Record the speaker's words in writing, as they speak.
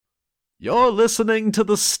You're listening to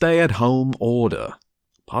the Stay-at-Home Order,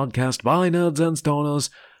 podcast by Nerds and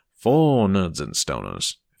Stoners for Nerds and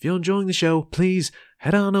Stoners. If you're enjoying the show, please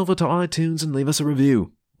head on over to iTunes and leave us a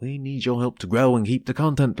review. We need your help to grow and keep the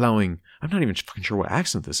content flowing. I'm not even fucking sure what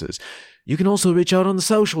accent this is. You can also reach out on the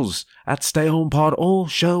socials at StayHomePod or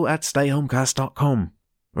show@stayhomecast.com.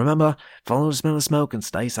 Remember, follow the smell of smoke and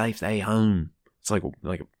stay safe, stay home. It's like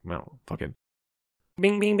well, fucking...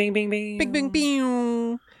 Bing, bing, bing, bing, bing. Bing, bing,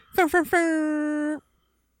 bing. Fur, fur, fur.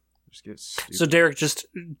 Just get stupid. So Derek, just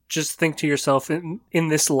think to yourself, in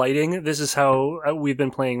this lighting, this is how we've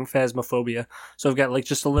been playing Phasmophobia. So I've got like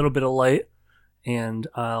just a little bit of light, and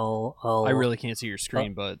I'll I really can't see your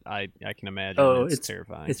screen, but I can imagine it's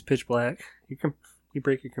terrifying. It's pitch black. You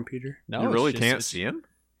break your computer? No, you really just, can't see him?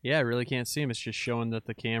 Yeah, I really can't see him. It's just showing that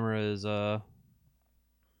the camera is for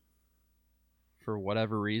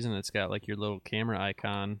whatever reason, it's got like your little camera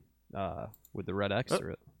icon with the red X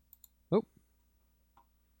through it. Oh.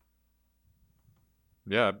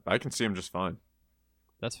 Yeah, I can see him just fine.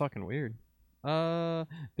 That's fucking weird.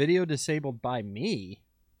 Video disabled by me?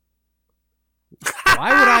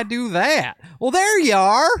 Why would I do that? Well, there you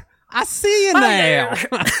are. I see you now.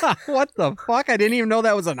 What the fuck? I didn't even know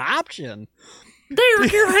that was an option.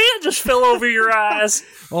 Derek, your hand just fell over your eyes.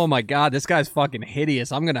 Oh my god, this guy's fucking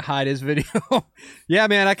hideous. I'm gonna hide his video. Yeah,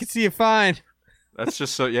 man, I can see you fine. That's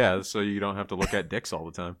just so you don't have to look at dicks all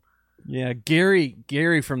the time. Yeah,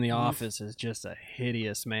 Gary from The Office is just a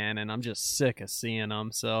hideous man, and I'm just sick of seeing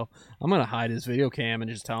him. So I'm gonna hide his video cam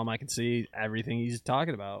and just tell him I can see everything he's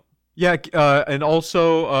talking about. Yeah, and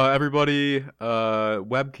also everybody,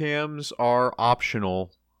 webcams are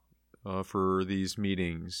optional for these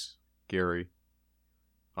meetings. Gary.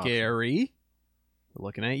 Optional. Gary, we're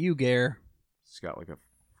looking at you, Gare. He's got like a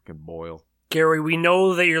fucking boil. Gary, we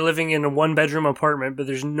know that you're living in a one-bedroom apartment, but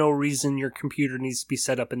there's no reason your computer needs to be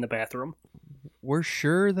set up in the bathroom. We're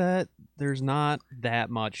sure that there's not that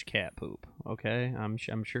much cat poop. Okay, I'm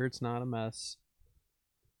sure it's not a mess.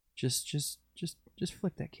 Just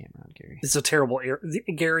flick that camera on, Gary. It's a terrible air.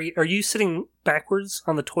 Gary, are you sitting backwards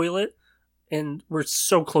on the toilet? And we're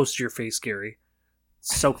so close to your face, Gary.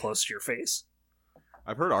 So close to your face.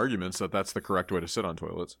 I've heard arguments that that's the correct way to sit on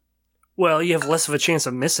toilets. Well, you have less of a chance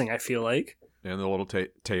of missing, I feel like. And the little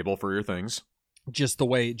table for your things. Just the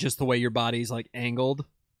way your body's like angled.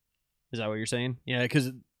 Is that what you're saying? Yeah,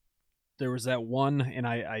 because there was that one, and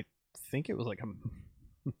I think it was like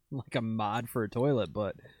a mod for a toilet,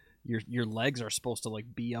 but your legs are supposed to like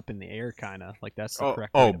be up in the air, kind of like that's the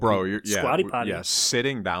correct. Oh, bro, Squatty potty. Yeah,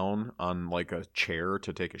 sitting down on like a chair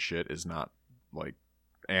to take a shit is not like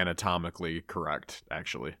anatomically correct.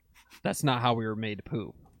 Actually, that's not how we were made to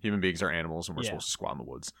poop. Human beings are animals, and we're supposed to squat in the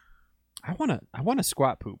woods. I want to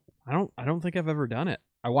squat poop. I don't think I've ever done it.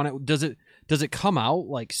 I want it. Does it come out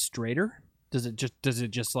like straighter? Does it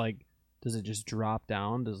just drop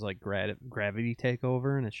down? Does like gravity take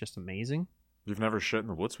over and it's just amazing? You've never shit in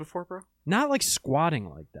the woods before, bro? Not like squatting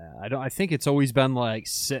like that. I think it's always been like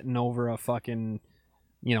sitting over a fucking,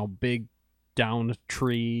 big downed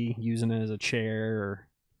tree, using it as a chair. Or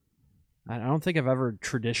I don't think I've ever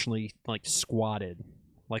traditionally like squatted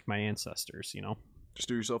like my ancestors. Just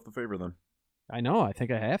do yourself the favor then. I know. I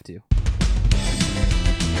think I have to.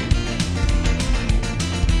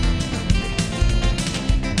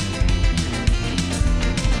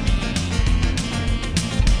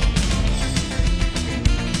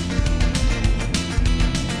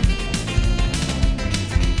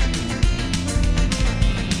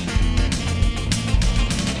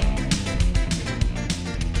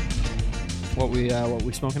 What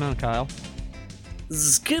we smoking on, Kyle?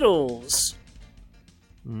 Skittles.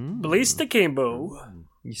 Blaze the Cambo.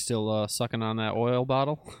 You still sucking on that oil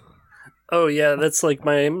bottle? Oh yeah, that's like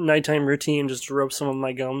my nighttime routine. Just to rub some of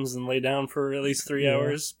my gums and lay down for at least 3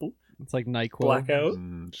 hours. It's like NyQuil. Blackout.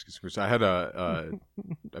 I had I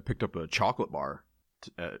picked up a chocolate bar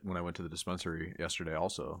when I went to the dispensary yesterday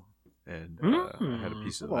also, and I had a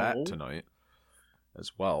piece of that tonight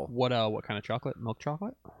as well. What kind of chocolate? Milk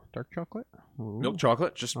chocolate? Dark chocolate? Ooh. Milk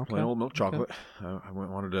chocolate, just plain old milk chocolate. I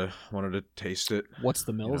wanted to taste it. What's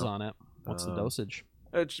the mils on it? What's the dosage?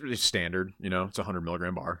 It's standard, it's a 100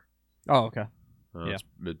 milligram bar. Oh, okay. It's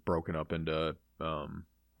broken up into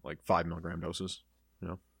like 5 milligram doses.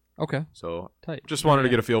 Okay. So tight. Just wanted to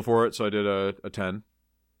get a feel for it, so I did a 10.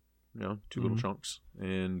 2 little chunks,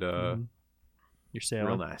 and You're saying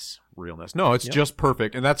real nice. No, it's just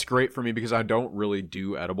perfect, and that's great for me because I don't really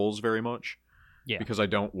do edibles very much. Yeah. Because I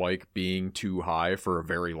don't like being too high for a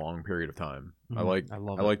very long period of time. I like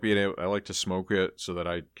to smoke it so that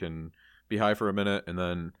I can be high for a minute, and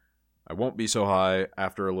then I won't be so high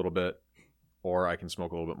after a little bit, or I can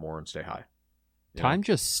smoke a little bit more and stay high. You Time know?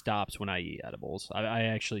 just stops when I eat edibles. I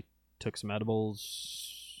actually took some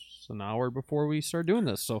edibles an hour before we started doing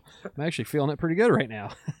this, so I'm actually feeling it pretty good right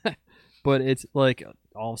now. But it's like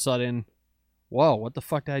all of a sudden, whoa, what the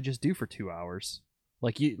fuck did I just do for 2 hours?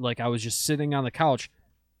 Like I was just sitting on the couch,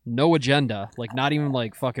 no agenda, like not even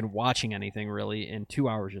like fucking watching anything really, and 2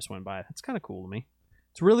 hours just went by. That's kind of cool to me.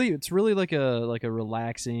 It's really like a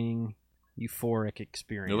relaxing, euphoric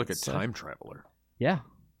experience. You're like a time traveler. Yeah.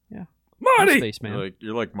 Marty! Spaceman.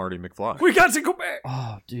 You're like Marty McFly. We got to go back!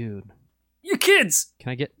 Oh, dude. You kids!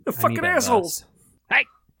 Can I get The I need fucking that assholes! vest. Hey!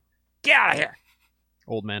 Get out of here!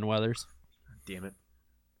 Old man Weathers. Damn it.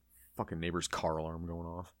 Fucking neighbor's car alarm going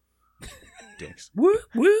off. Dicks.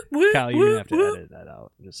 Kyle, you're gonna have to edit that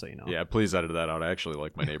out, just so you know. Yeah, please edit that out. I actually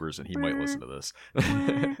like my neighbors, and he might listen to this.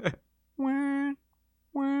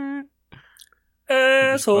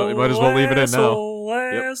 Asshole, You might as well leave it in now.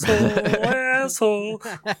 Asshole.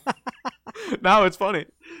 Now it's funny.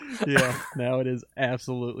 Yeah, now it is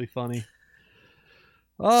absolutely funny.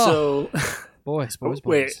 Oh, So, boys.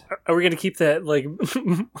 wait, are we going to keep that, like,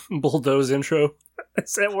 bulldoze intro?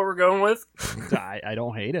 Is that what we're going with? I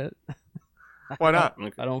don't hate it. Why not?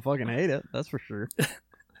 I don't fucking hate it. That's for sure.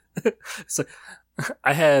 So,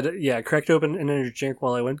 I had, cracked open an energy drink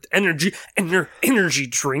while I went, energy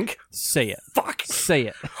drink. Say it. Fuck. Say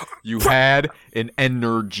it. You had an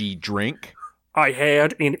energy drink. I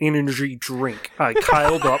had an energy drink. I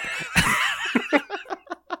Kyled up.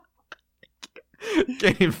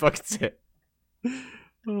 Can't even fucking say it.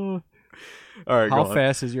 Oh. All right, How go on.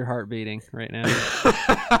 fast is your heart beating right now?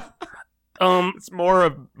 It's more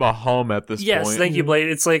of a hum at this Yes, point. thank you, Blade.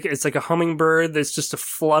 It's like a hummingbird that's just a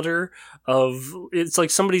flutter of. It's like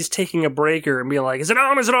somebody's taking a breaker and being like, "Is it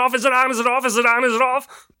on? Is it off? Is it on? Is it off? Is it on? Is it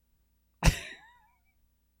off?"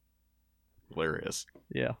 Hilarious.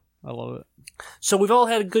 Yeah, I love it. So we've all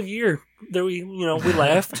had a good year. There we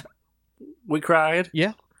laughed, we cried,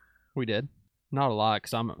 Yeah, we did. Not a lot,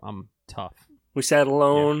 because I'm tough. we sat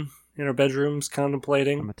alone in our bedrooms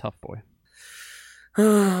contemplating. I'm a tough boy.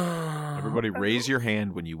 Everybody raise your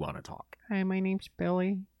hand when you want to talk. Hi, my name's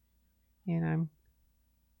Billy, and I'm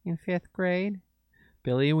in 5th grade.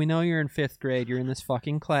 Billy, we know you're in 5th grade. You're in this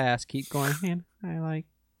fucking class. Keep going. And I like,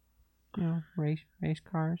 race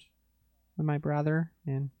cars with my brother,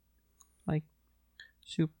 and like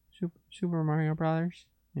Super Mario Brothers.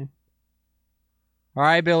 And... All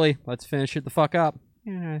right, Billy, let's finish it the fuck up.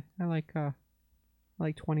 Yeah, I like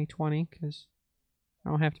 2020 because I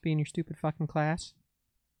don't have to be in your stupid fucking class.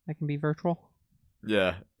 I can be virtual.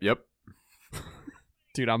 Yeah. Yep.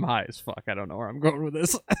 Dude, I'm high as fuck. I don't know where I'm going with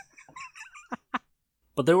this.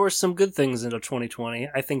 But there were some good things into 2020.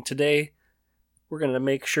 I think today we're going to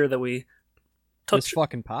make sure that we This touch.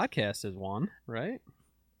 fucking podcast is one, right?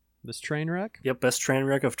 This train wreck? Yep, best train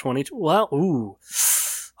wreck of 2020. Well, ooh.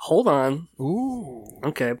 Hold on. Ooh.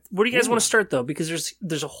 Okay. Where do you guys Ooh. want to start, though? Because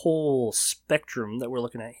there's a whole spectrum that we're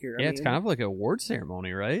looking at here. Yeah, it's kind of like an award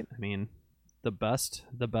ceremony, right? I mean, the best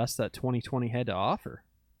that 2020 had to offer.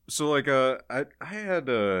 So like I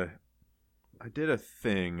did a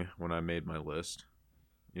thing when I made my list,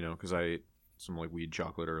 because I ate some like weed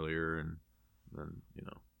chocolate earlier and then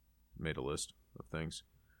made a list of things.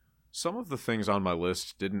 Some of the things on my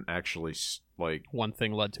list didn't actually like. One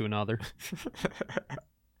thing led to another.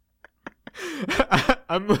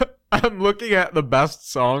 I'm looking at the best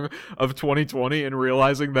song of 2020 and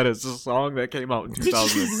realizing that it's a song that came out in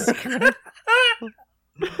 2004.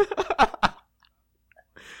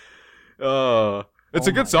 It's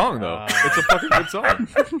a good song though. It's a fucking good song.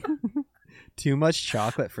 Too much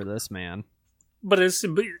chocolate for this man. But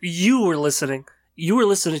you were listening. You were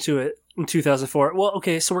listening to it in 2004. Well,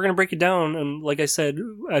 okay, so we're gonna break it down, and like I said,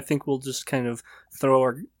 I think we'll just kind of throw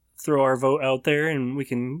our vote out there, and we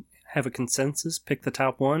can have a consensus, pick the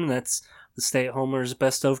top one, and that's the Stay at Homer's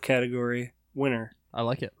Best of category winner. I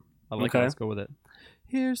like it. It. Let's go with it.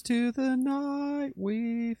 Here's to the night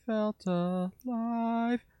we felt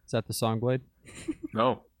alive. Is that the song, Blade?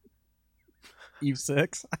 No, Eve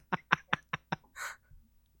 6.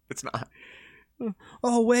 it's not.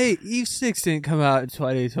 Oh wait, Eve 6 didn't come out in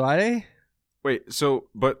 2020. Wait, so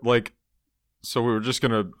we were just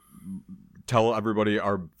gonna tell everybody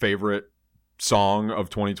our favorite song of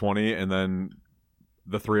 2020, and then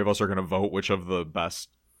the three of us are gonna vote which of the best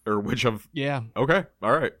or which of. Yeah. Okay.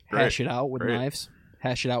 All right. Great. Hash it out with Great. knives.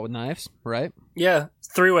 Hash it out with knives, right? Yeah,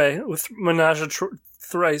 3-way with Menage a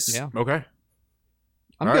Thrice. Yeah. Okay.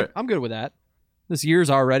 I'm All good. right. I'm good with that. This year's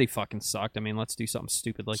already fucking sucked. I mean, let's do something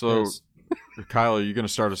stupid like So- this. Kyle, are you gonna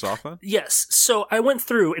start us off then? Yes. So I went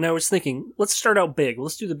through and I was thinking, let's start out big.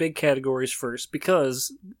 Let's do the big categories first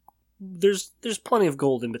because there's plenty of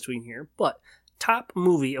gold in between here. But top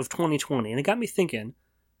movie of 2020, and it got me thinking.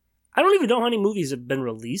 I don't even know how many movies have been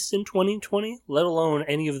released in 2020, let alone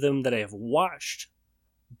any of them that I have watched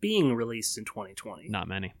being released in 2020. Not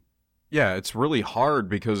many. Yeah, it's really hard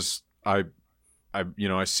because I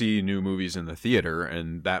see new movies in the theater,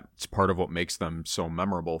 and that's part of what makes them so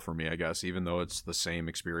memorable for me, I guess, even though it's the same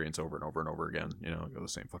experience over and over and over again. You know, I go to the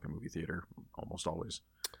same fucking movie theater almost always.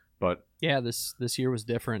 But yeah, this year was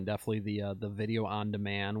different. Definitely the video on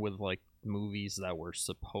demand with like movies that were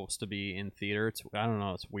supposed to be in theater. I don't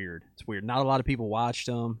know. It's weird. Not a lot of people watched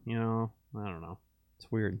them. You know, I don't know.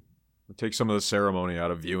 It's weird. It takes some of the ceremony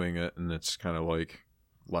out of viewing it, and it's kind of like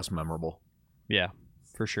less memorable. Yeah,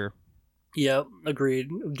 for sure. Yeah, agreed.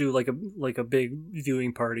 Do like a big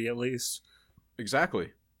viewing party at least.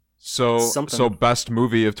 Exactly. So best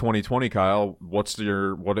movie of 2020, Kyle. What's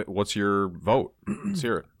your vote? Let's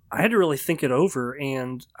hear it. I had to really think it over,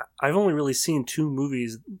 and I've only really seen 2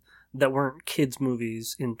 movies that weren't kids'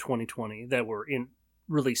 movies in 2020 that were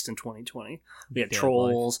released in 2020. We had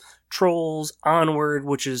Trolls, Onward,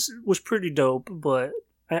 which was pretty dope, but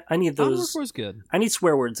I need those. Onward was good. I need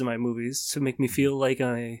swear words in my movies to make me feel like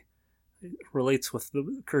it relates with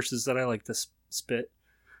the curses that I like to spit.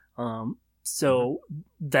 So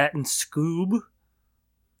that and Scoob,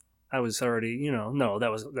 I was already, no, that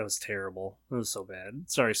was terrible. It was so bad.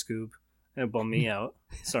 Sorry, Scoob. It bummed me out.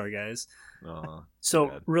 Sorry, guys. So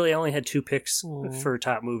bad. Really, I only had 2 picks for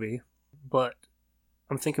top movie, but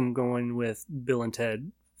I'm thinking I'm going with Bill and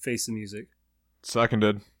Ted Face the Music.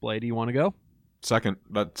 Seconded. Blade, do you want to go? Second.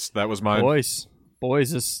 That was mine.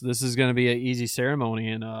 Boys, this is going to be an easy ceremony,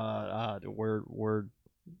 and we're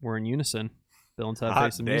in unison. Bill and Ted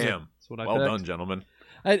Face the Music. Damn. That's what I picked. Done, gentlemen.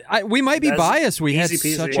 We might be biased. We had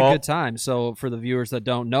peasy. such a good time. So for the viewers that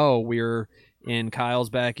don't know, we're in Kyle's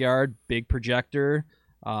backyard, big projector.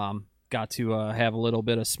 Got to have a little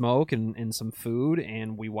bit of smoke and some food,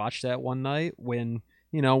 and we watched that one night when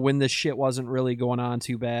this shit wasn't really going on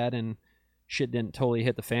too bad and shit didn't totally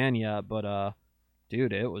hit the fan yet. But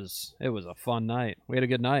dude, it was a fun night. We had a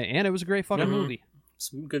good night, and it was a great fucking movie.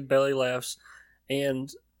 Some good belly laughs,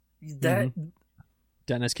 and that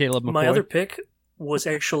Dennis Caleb McCoy. My other pick was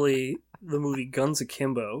actually the movie Guns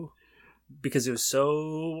Akimbo because it was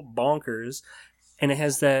so bonkers, and it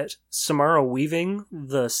has that Samara Weaving,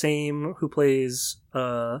 the same who plays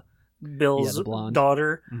Bill's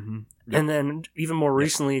daughter, and then even more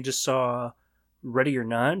recently just saw Ready or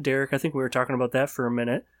Not. Derek, I think we were talking about that for a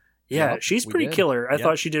minute. Yeah, she's pretty killer. I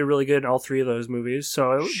thought she did really good in all 3 of those movies.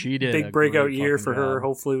 So she did big breakout year for her.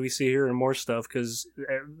 Hopefully, we see her in more stuff because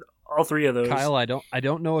all 3 of those. Kyle, I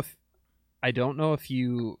don't know if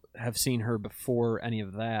you have seen her before any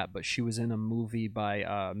of that, but she was in a movie by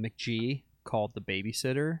McG called The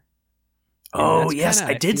Babysitter. Oh yes,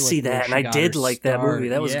 I did see that, and I did like that movie.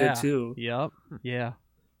 That was good too. Yep. Yeah.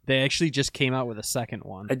 They actually just came out with a second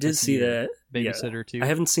one. I did see that. Babysitter too. I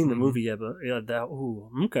haven't seen the movie yet, but yeah, that. Ooh,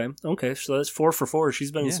 okay. So that's 4 for 4.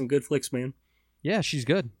 She's been in some good flicks, man. Yeah, she's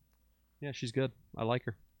good. I like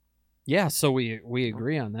her. Yeah, so we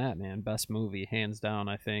agree on that, man. Best movie, hands down.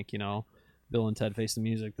 I think Bill and Ted Face the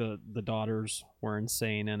Music. The daughters were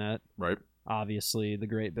insane in it. Right. Obviously, the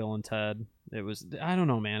great Bill and Ted. It was. I don't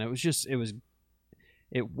know, man.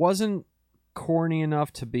 It wasn't corny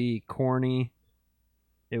enough to be corny.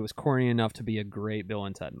 It was corny enough to be a great Bill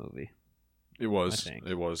and Ted movie. It was. And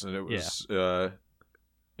it was,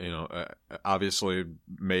 obviously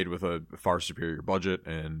made with a far superior budget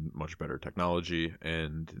and much better technology.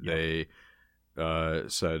 And they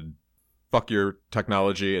said, "Fuck your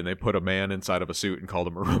technology," and they put a man inside of a suit and called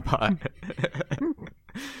him a robot.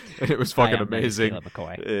 And it was fucking amazing.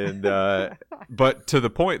 And but to the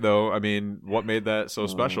point, though, I mean, what made that so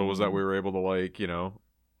special was that we were able to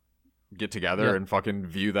get together and fucking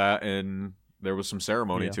view that, and there was some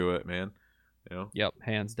ceremony to it, man. Yep,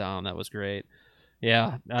 hands down, that was great.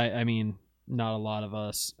 Yeah, I mean, not a lot of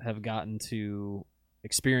us have gotten to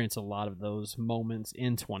experience a lot of those moments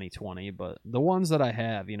in 2020, but the ones that I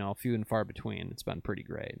have, few and far between, it's been pretty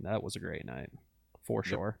great. That was a great night, for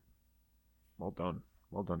sure. Well done,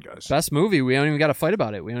 guys. Best movie, we don't even got to fight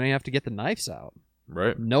about it. We don't even have to get the knives out.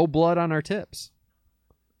 Right. No blood on our tips.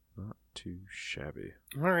 Not too shabby.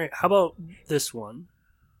 All right, how about this one?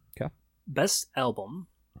 Okay. Best album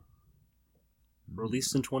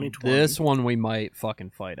released in 2020. This one we might fucking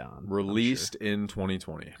fight on. Released in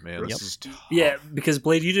 2020. Man, this is tough. Yeah, because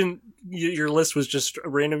Blade, your list was just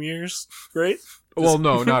random years, right? Well,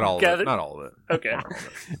 no, not all of it. Not all of it. Okay.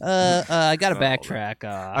 I got to backtrack.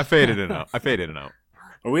 I faded it out.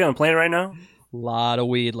 Are we on plane right now? Lot of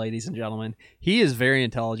weed, ladies and gentlemen. He is very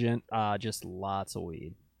intelligent. Just lots of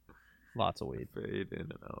weed. Lots of weed. Fade in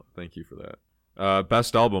and out. Thank you for that.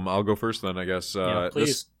 Best album. I'll go first then, I guess. Yeah,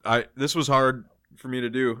 please. This was hard for me to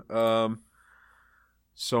do.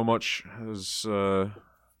 So much has so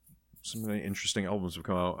many interesting albums have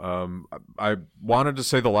come out. I wanted to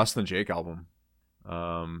say the Less Than Jake album,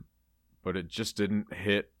 but it just didn't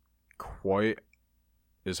hit quite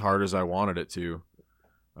as hard as I wanted it to.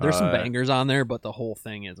 There's some bangers on there, but the whole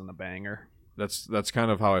thing isn't a banger. That's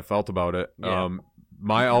kind of how I felt about it. Yeah.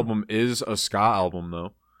 My album is a ska album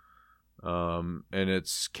though, and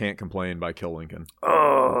it's "Can't Complain" by Kill Lincoln.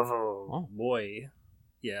 Oh boy,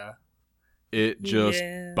 yeah. It just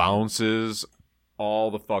bounces all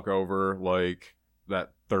the fuck over like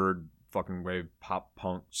that third fucking wave pop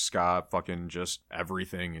punk ska. Fucking just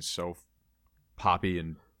everything is so poppy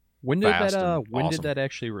and when did fast that? and When awesome. did that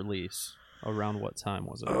actually release? Around what time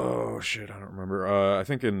was it? Oh shit, I don't remember. I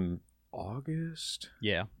think in August.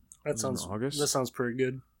 Yeah. That sounds August? That sounds pretty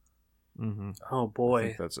good. Mm-hmm. Oh I boy.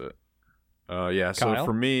 think that's it. Yeah. So Kyle?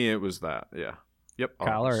 for me, it was that. Yeah. Yep.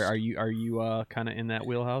 Kyle, August. are you kind of in that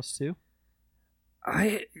wheelhouse too?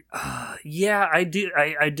 I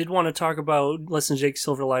did want to talk about Less Than Jake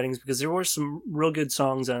Silver Linings because there were some real good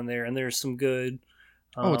songs on there, and there's some good.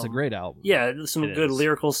 It's a great album. Yeah, some It good is.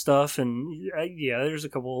 lyrical stuff, and there's a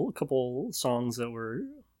couple songs that were,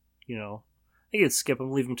 I could skip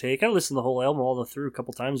them, leave them, take. I listened to the whole album all the way through a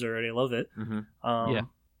couple times already. I love it. Mhm. Yeah.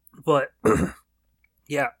 But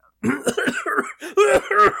yeah.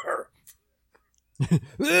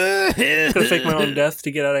 Gonna fake my own death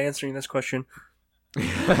to get out of answering this question.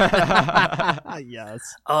 Yes.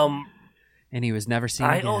 And he was never seen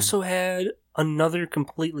I again. also had another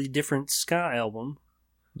completely different ska album.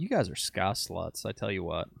 You guys are ska sluts, I tell you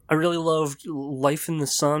what. I really loved Life in the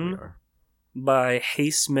Sun by Hey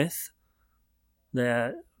Smith,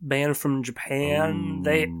 that band from Japan.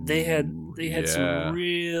 They had some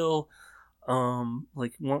real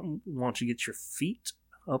want to get your feet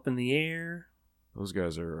up in the air. Those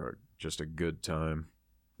guys are just a good time.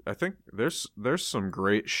 I think there's some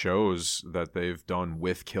great shows that they've done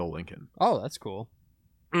with Kill Lincoln. Oh, that's cool.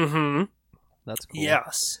 Mm-hmm. That's cool.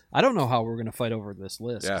 Yes. I don't know how we're gonna fight over this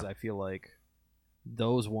list because Yeah. I feel like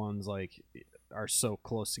those ones are so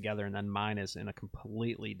close together, and then mine is in a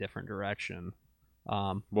completely different direction.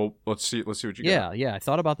 Well, let's see what you got. Yeah. I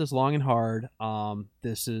thought about this long and hard.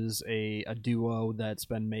 This is a duo that's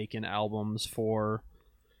been making albums for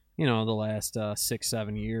the last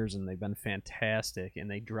 6-7 years, and they've been fantastic.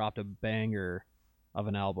 And they dropped a banger of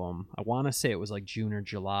an album. I want to say it was like June or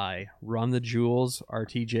July. Run the Jewels,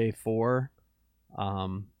 RTJ4.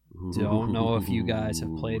 Don't know if you guys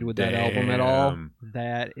have played with that album at all.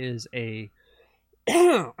 That is a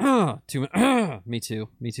me too,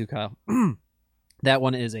 Kyle. That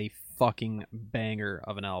one is a fucking banger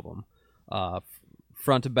of an album.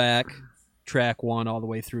 Front to back, track one all the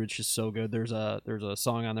way through. It's just so good. There's a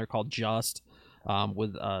song on there called Just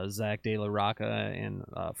with Zach De La Rocca and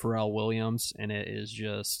Pharrell Williams, and it is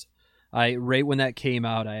just right when that came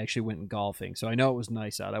out, I actually went golfing, so I know it was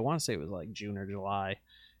nice out. I want to say it was like June or July,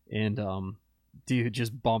 and dude,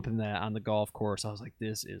 just bumping that on the golf course, I was like,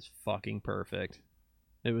 this is fucking perfect.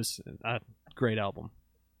 It was a great album,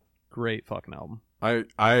 great fucking album. I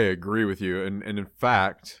agree with you, and in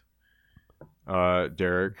fact,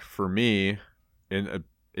 Derek, for me, in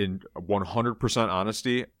 100%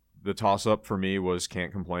 honesty, the toss up for me was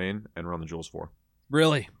Can't Complain and Run the Jewels 4.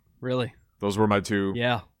 Really. Those were my two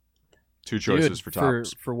choices Dude, for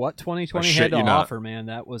tops. for what 2020 I shit had to you not. offer, man.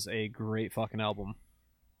 That was a great fucking album.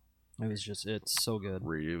 It's so good.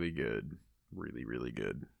 Really good, really, really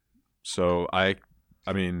good. So I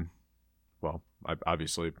mean, well, I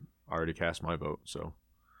obviously already cast my vote, so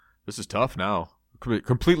this is tough now.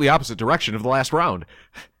 Completely opposite direction of the last round.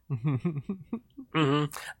 Mm-hmm.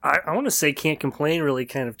 I want to say Can't Complain really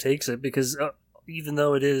kind of takes it because even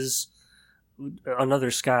though it is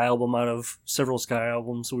another ska album out of several ska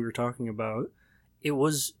albums we were talking about, it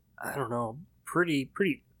was, I don't know, pretty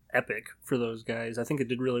epic for those guys. I think it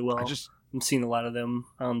did really well. I'm seeing a lot of them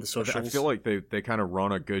on the socials. I feel like they kind of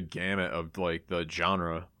run a good gamut of like the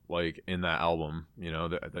genre like in that album. You know,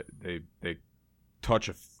 they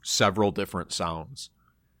touch several different sounds.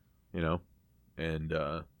 You know, and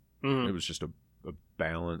it was just a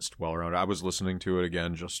balanced, well-rounded. I was listening to it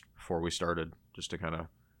again just before we started, just to kind of.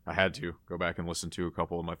 I had to go back and listen to a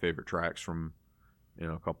couple of my favorite tracks from,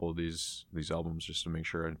 a couple of these albums just to make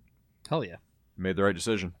sure I Hell yeah. made the right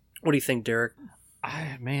decision. What do you think, Derek?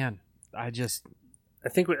 I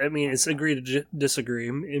think it's agree to disagree.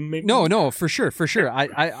 No, for sure.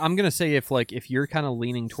 I'm gonna say if you're kind of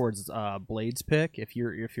leaning towards Blade's pick, if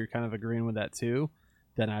you're kind of agreeing with that too,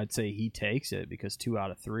 then I'd say he takes it because 2 out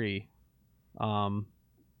of 3.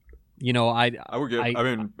 You know, I would give.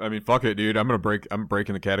 I mean, fuck it, dude. I'm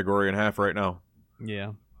breaking the category in half right now.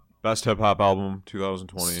 Yeah. Best hip hop album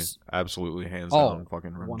 2020, absolutely hands down,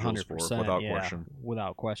 fucking 100%, without question.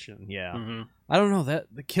 Without question, yeah. Mm-hmm. I don't know that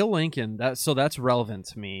the Kill Lincoln. That's relevant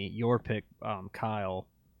to me. Your pick, Kyle,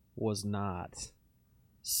 was not.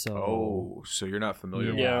 So so you're not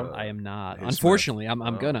familiar? Yeah. with I am not. Hey, Unfortunately, Smith.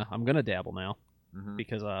 I'm gonna dabble now Mhm.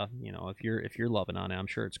 because you know, if you're loving on it, I'm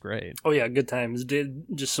sure it's great. Oh yeah, good times. Did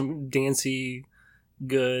just some dancey,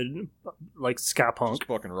 good like ska punk. Just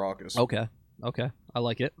fucking raucous. Okay, I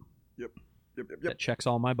like it. Yep. That checks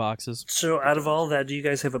all my boxes. So out of all that, do you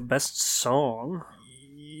guys have a best song?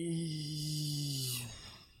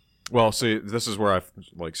 Well, see, this is where I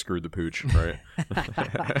like screwed the pooch, right?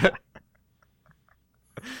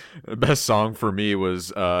 The best song for me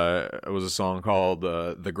was a song called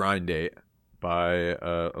 "The Grind Date" by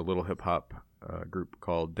a little hip hop group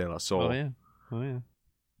called De La Soul. Oh yeah.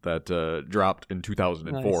 That dropped in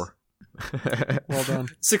 2004. Nice. Well done.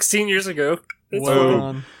 16 years ago. It's Well fine.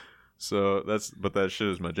 done. So that shit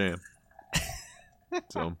is my jam.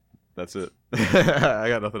 So that's it. I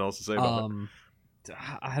got nothing else to say about it.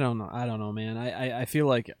 I don't know, man. I feel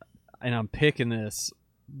like, and I'm picking this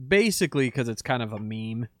basically because it's kind of a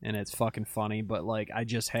meme and it's fucking funny, but like I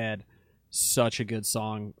just had such a good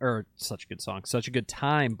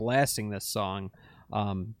time blasting this song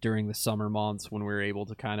during the summer months when we were able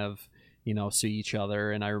to kind of, you know, see each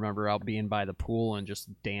other. And I remember out being by the pool and just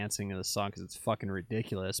dancing to the song because it's fucking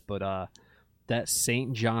ridiculous. But that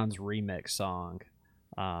St. John's remix song,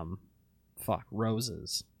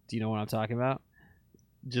 Roses. Do you know what I'm talking about?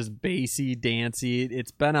 Just bassy, dancey.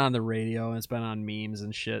 It's been on the radio and it's been on memes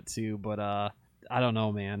and shit too. But I don't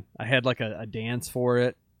know, man. I had like a dance for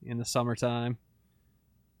it in the summertime.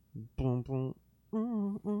 Boom, boom.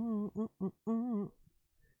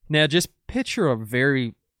 Now just picture a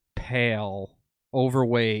very pale,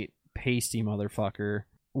 overweight, pasty motherfucker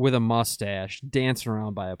with a mustache dancing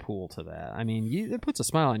around by a pool to that. I mean, it puts a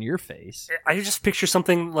smile on your face. I just picture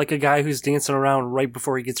something like a guy who's dancing around right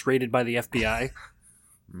before he gets raided by the FBI.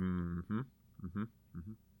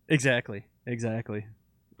 Exactly.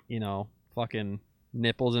 You know, fucking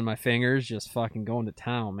nipples in my fingers, just fucking going to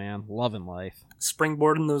town, man. Loving life.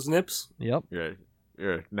 Springboarding those nips. Yep.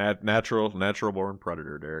 Yeah, natural born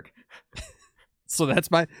predator, Derek. So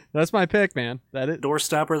that's my pick, man. That is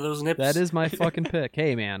Doorstopper those nips. That is my fucking pick.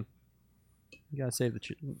 Hey, man. You gotta save the...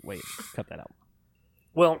 Wait, cut that out.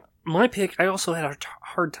 Well, my pick, I also had a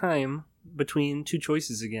hard time between two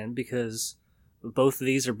choices again because both of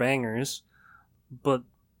these are bangers. But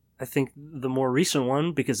I think the more recent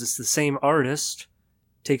one, because it's the same artist,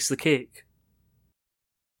 takes the cake.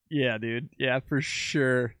 Yeah, dude. Yeah, for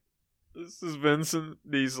sure. This is Vincent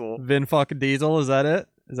Diesel. Vin fucking Diesel, is that it?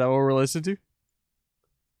 Is that what we're listening to?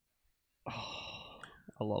 Oh,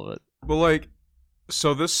 I love it. But like,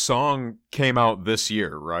 so this song came out this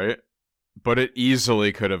year, right? But it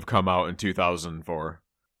easily could have come out in 2004.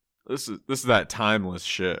 This is that timeless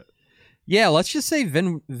shit. Yeah, let's just say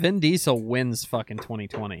Vin Diesel wins fucking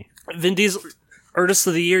 2020. Vin Diesel, Artist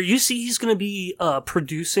of the Year. You see he's going to be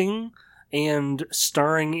producing and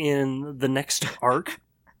starring in the next Ark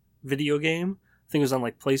video game. I think it was on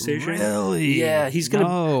like PlayStation. Really? Yeah, he's gonna.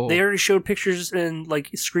 No. They already showed pictures and like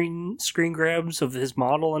screen grabs of his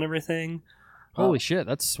model and everything. Holy shit,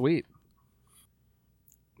 that's sweet.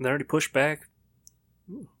 They already pushed back.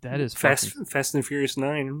 That is Fast and Furious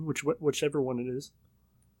 9, whichever one it is.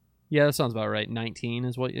 Yeah, that sounds about right. 19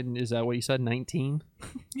 is that what you said? 19?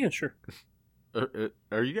 Yeah, sure.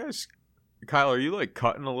 Are you guys, Kyle? Are you like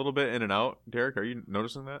cutting a little bit in and out? Derek, are you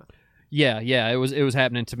noticing that? Yeah, it was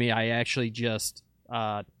happening to me. I actually just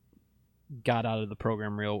got out of the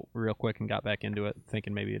program real quick and got back into it,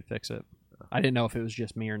 thinking maybe it'd fix it. I didn't know if it was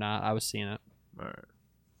just me or not. I was seeing it. All right,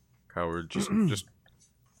 Kyle, we're just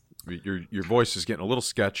your voice is getting a little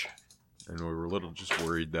sketch, and we were a little just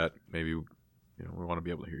worried that maybe we want to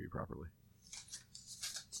be able to hear you properly.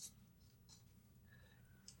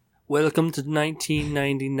 Welcome to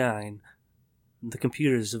 1999. The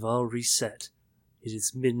computers have all reset. It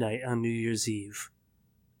is midnight on New Year's Eve.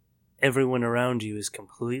 Everyone around you is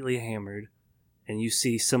completely hammered, and you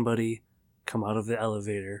see somebody come out of the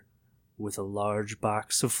elevator with a large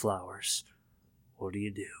box of flowers. What do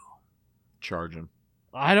you do? Charge him.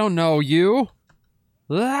 I don't know, you.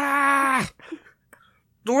 Ah!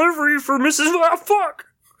 Delivery for Mrs. Ah, fuck!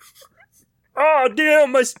 Oh,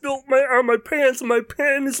 damn, I spilt my pants and my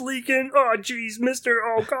pen is leaking. Oh, jeez, mister.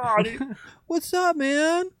 Oh, God. What's up,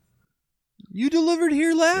 man? You delivered here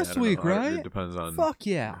Yeah, I last don't know. week, right? It depends on Fuck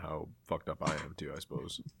yeah. how fucked up I am too, I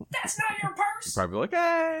suppose. That's not your purse. You're probably like,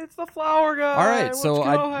 hey, it's the flower guy. All right, so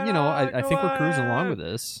What's going I think we're cruising on?" along with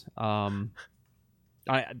this.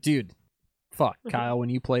 Dude, fuck, Kyle, when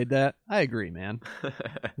you played that, I agree, man.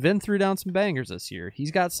 Vin threw down some bangers this year.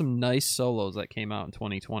 He's got some nice solos that came out in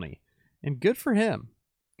 2020, and good for him.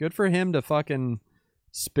 Good for him to fucking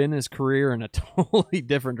spin his career in a totally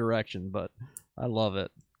different direction. But I love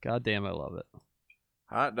it. God damn, I love it.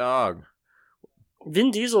 Hot dog. Vin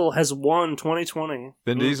Diesel has won 2020.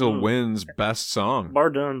 Vin Diesel wins best song. Bar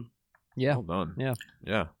done. Yeah, Well done. Yeah.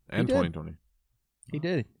 Yeah. And He did. 2020. he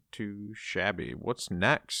did. Too shabby. What's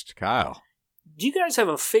next, Kyle? Do you guys have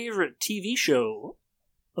a favorite TV show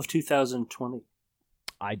of 2020?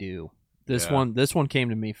 I do. This Yeah. one came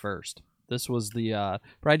to me first. This was the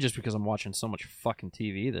probably just because I'm watching so much fucking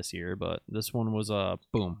TV this year, but this one was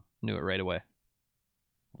boom, knew it right away.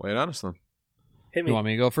 Wait, honestly. Hit me. You want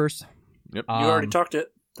me to go first? Yep. You already talked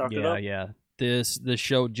it up. Yeah. This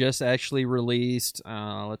show just actually released,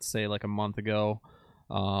 let's say like a month ago.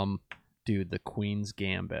 Dude, The Queen's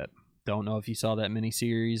Gambit. Don't know if you saw that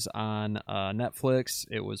miniseries on Netflix.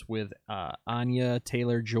 It was with Anya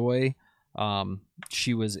Taylor-Joy.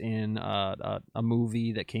 She was in a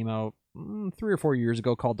movie that came out 3 or 4 years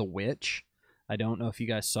ago called The Witch. I don't know if you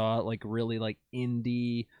guys saw it. Like really like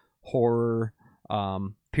indie horror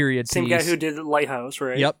period Same piece. guy who did Lighthouse,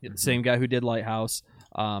 right? Yep, same guy who did Lighthouse.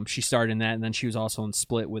 She starred in that, and then she was also in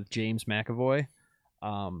Split with James McAvoy.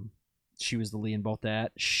 She was the lead in both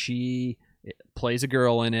that. She plays a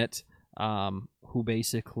girl in it who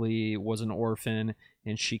basically was an orphan,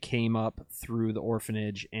 and she came up through the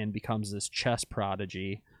orphanage and becomes this chess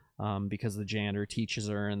prodigy because the janitor teaches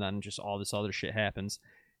her, and then just all this other shit happens.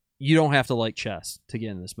 You don't have to like chess to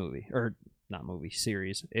get in this movie, or not movie,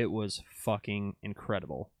 series. It was fucking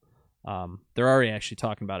incredible. They're already actually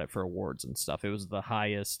talking about it for awards and stuff. It was the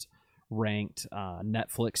highest ranked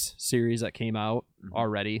Netflix series that came out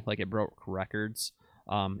already. Like, it broke records.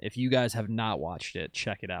 If you guys have not watched it,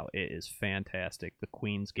 check it out. It is fantastic. The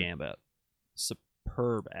Queen's Gambit.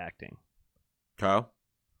 Superb acting. Kyle?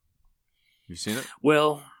 You seen it?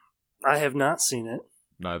 Well, I have not seen it.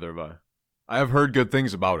 Neither have I. I have heard good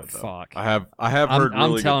things about it, though. Fuck. I have heard I'm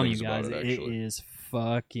really telling good things you guys, about it, it actually. is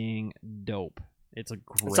fucking dope. It's a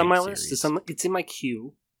great It's on my series. list. It's in my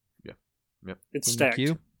queue. Yeah. Yep. It's In the stacked.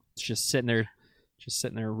 queue. It's just sitting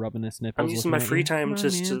there rubbing its nipples. I'm using looking my at free you. time Come on,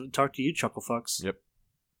 just man. to talk to you, chuckle fucks. Yep.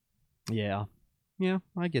 Yeah,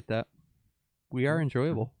 I get that. We are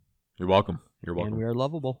enjoyable You're welcome. You're and welcome. we are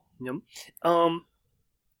lovable. Yep.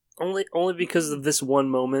 Only because of this one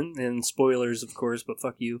moment, and spoilers, of course, but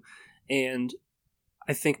fuck you. And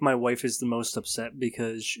I think my wife is the most upset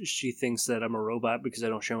because she thinks that I'm a robot because I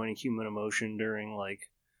don't show any human emotion during, like,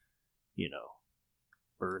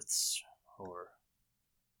 births or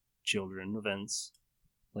children events.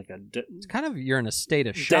 Like a It's kind of you're in a state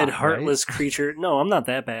of shock, dead, heartless right? creature. No, I'm not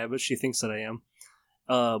that bad, but she thinks that I am.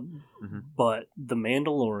 Mm-hmm. But The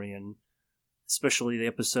Mandalorian, especially the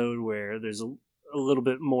episode where there's a little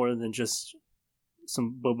bit more than just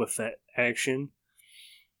some Boba Fett action.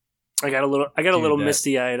 I got a little that-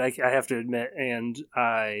 misty eyed. I have to admit, and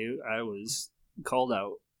I was called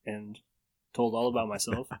out and told all about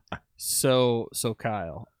myself. So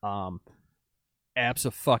Kyle,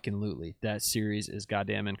 abso-fucking-lutely, that series is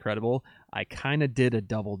goddamn incredible. I kind of did a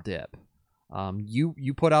double dip.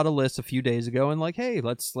 You put out a list a few days ago and like, hey,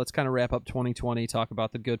 let's kind of wrap up 2020, talk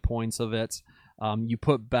about the good points of it. You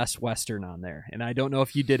put Best Western on there, and I don't know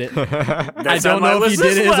if you did it. I That's don't on my know if you list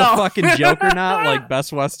did as it as well. a fucking joke or not. Like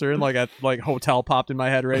Best Western, like hotel popped in my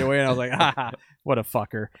head right away, and I was like, haha, what a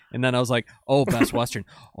fucker. And then I was like, oh, Best Western.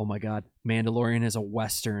 Oh my god, Mandalorian is a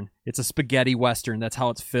Western. It's a spaghetti Western. That's how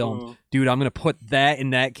it's filmed. Dude, I'm gonna put that in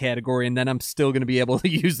that category, and then I'm still gonna be able to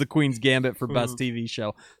use The Queen's Gambit for Best TV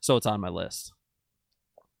Show. So it's on my list.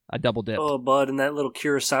 I double dipped. Oh, Bud, and that little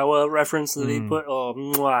Kurosawa reference that he put. Oh,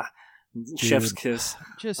 mwah. Chef's kiss.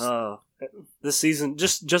 Just This season,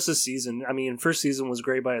 just this season. I mean, first season was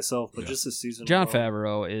great by itself, but just this season. Jon alone.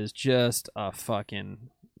 Favreau is just a fucking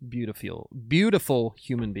beautiful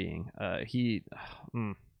human being.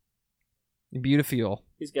 Beautiful.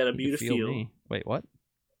 He's got a He could beautiful. feel me. Wait, what?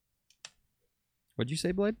 What'd you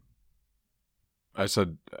say, Blade? I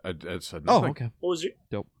said nothing. Oh, okay. What was your?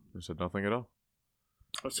 I said nothing at all.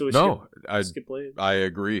 So we No, skip Blade. I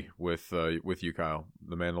agree with you, Kyle.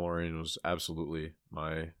 The Mandalorian was absolutely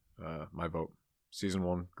my vote. Season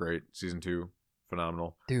 1, great. Season 2,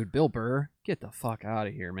 phenomenal. Dude, Bill Burr, get the fuck out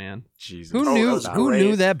of here, man. Jesus. Who Oh, knew? that was Who great.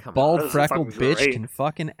 knew that Come on. bald That was freckled fucking bitch great. can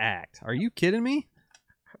fucking act? Are you kidding me?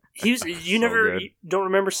 You don't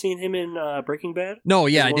remember seeing him in Breaking Bad? No,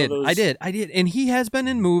 yeah, As I one of did. those- I did. And he has been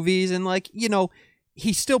in movies and like,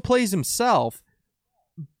 he still plays himself,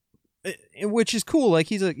 which is cool. Like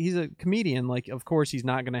he's a comedian. Like, of course he's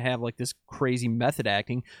not going to have like this crazy method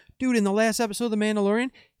acting. Dude, in the last episode of The Mandalorian,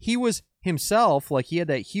 he was himself. Like he had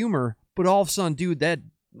that humor, but all of a sudden, dude, that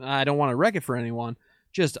I don't want to wreck it for anyone.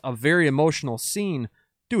 Just a very emotional scene.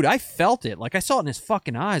 Dude, I felt it. Like I saw it in his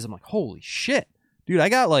fucking eyes. I'm like, holy shit. Dude, I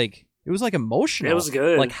got like, it was like emotional. It was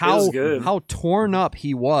good. Like It was good. how torn up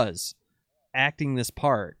he was acting this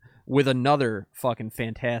part with another fucking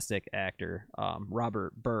fantastic actor,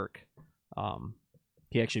 Robert Burke.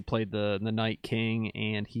 He actually played the Night King,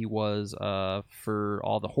 and he was for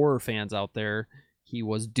all the horror fans out there, he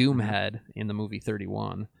was Doomhead in the movie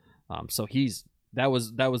 31. So that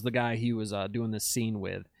was the guy he was doing this scene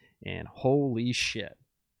with, and holy shit,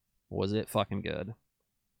 was it fucking good.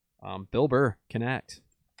 Bill Burr can act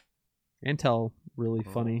and tell really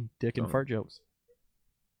funny dick and fart jokes.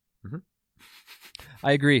 Mm-hmm.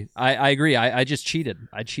 I agree. I agree. I just cheated.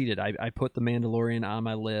 I put The Mandalorian on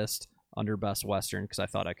my list under Best Western because I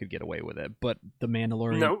thought I could get away with it. But The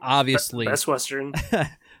Mandalorian, obviously, Best Western.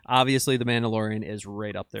 obviously, The Mandalorian is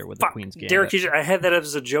right up there with The Queen's Gambit. Derek, I had that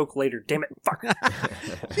as a joke later. Damn it. Fuck.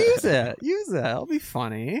 Use it. It'll be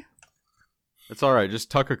funny. It's all right. Just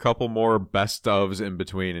tuck a couple more best ofs in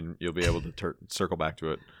between, and you'll be able to circle back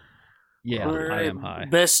to it. Yeah, All right, I am high.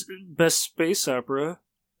 Best space opera.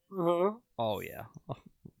 Uh-huh. Oh yeah. Oh,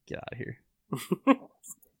 get out of here.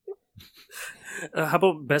 How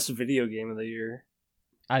about best video game of the year?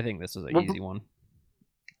 I think this is an easy one.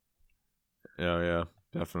 Yeah,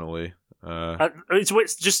 definitely. I was going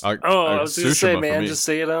to say, man, just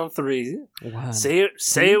say it on 3. One. Say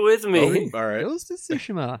it with me. All right. Ghost of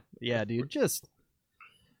Tsushima. Yeah, dude. Just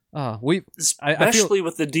I Especially feel,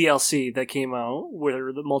 with the DLC that came out,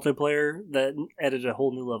 where the multiplayer that added a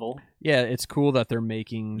whole new level. yeah, it's cool that they're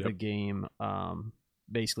making the game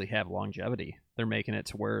basically have longevity. They're making it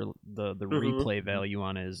to where the replay value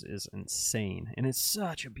on it is insane, and it's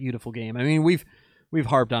such a beautiful game. I mean, we've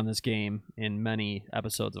harped on this game in many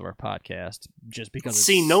episodes of our podcast just because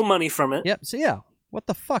See no money from it. Yep. So yeah, what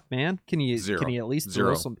the fuck, man? Can you Zero. at least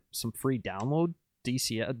throw some free download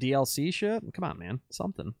DLC shit? Come on, man,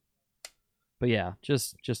 something. But yeah,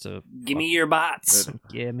 just a Give me your bots.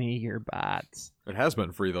 give me your bots. It has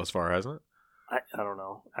been free thus far, hasn't it? I don't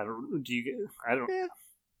know. I don't.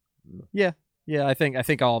 Yeah, I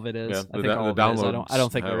think all of it is. Yeah, I think all of it is. I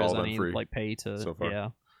don't think have there is all been any free like pay to. so far. Yeah,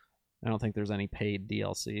 I don't think there's any paid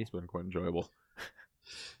DLC. It's been quite enjoyable.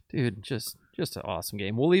 Dude, just an awesome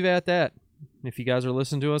game. We'll leave it at that. If you guys are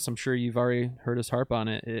listening to us, I'm sure you've already heard us harp on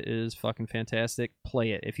it. It is fucking fantastic.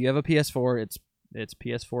 Play it. If you have a PS4, it's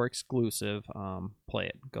PS4 exclusive. Play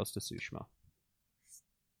it. Ghost of Tsushima.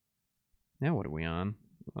 Now what are we on?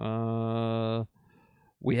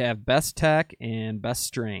 We have Best Tech and Best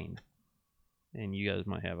Strain. And you guys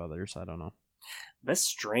might have others. I don't know. Best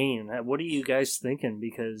strain. What are you guys thinking?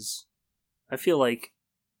 Because I feel like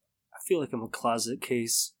I'm a closet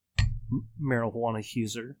case marijuana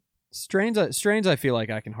user. Strains. I feel like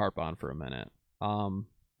I can harp on for a minute.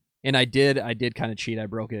 And I did kind of cheat. I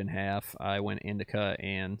broke it in half. I went indica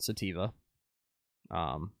and sativa.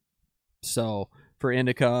 So for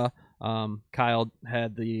indica, Kyle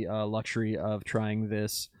had the luxury of trying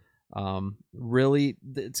this. Really,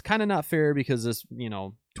 it's kind of not fair because this,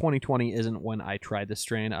 2020 isn't when I tried this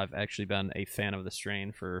strain. I've actually been a fan of the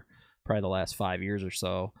strain for probably the last 5 years or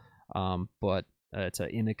so. But it's an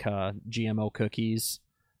indica GMO cookies.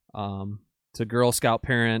 It's a Girl Scout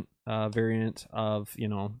parent variant of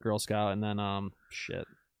Girl Scout, and then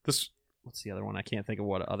what's the other one? I can't think of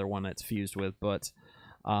what other one it's fused with, but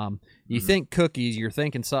you think cookies, you're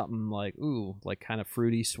thinking something like kind of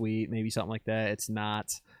fruity sweet, maybe something like that. It's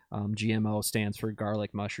not. GMO stands for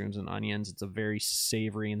garlic, mushrooms, and onions. It's a very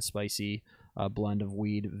savory and spicy blend of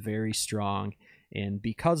weed, very strong, and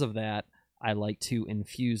because of that, I like to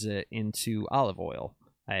infuse it into olive oil.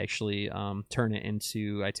 I actually I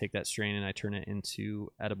take that strain and I turn it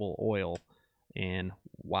into edible oil, and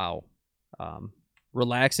wow,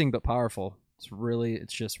 relaxing but powerful.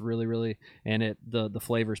 It's just really, and the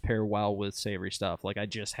flavors pair well with savory stuff. Like I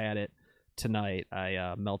just had it tonight.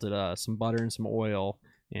 I melted some butter and some oil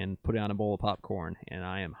and put it on a bowl of popcorn, and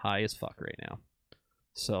I am high as fuck right now.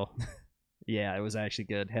 So yeah, it was actually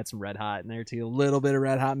good. Had some Red Hot in there too. A little bit of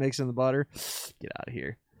Red Hot mixed in the butter. Get out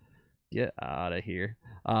of here.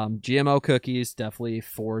 GMO cookies, definitely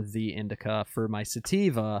for the indica. For my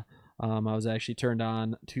sativa, I was actually turned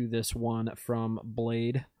on to this one from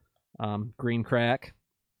Blade, Green Crack.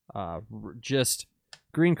 Just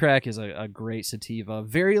Green Crack is a great sativa.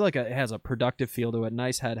 Very it has a productive feel to it.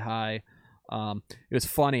 Nice head high. It was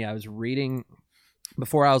funny. I was reading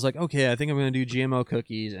before. I was like, okay, I think I'm going to do GMO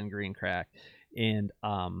cookies and Green Crack. And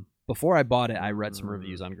before I bought it, I read some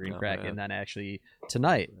reviews on Green Crack, and then actually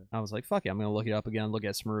tonight I was like, fuck it, I'm going to look it up again, look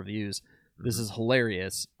at some reviews. This is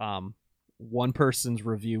hilarious. One person's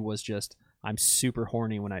review was just, I'm super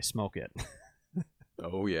horny when I smoke it.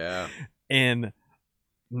 Oh yeah. And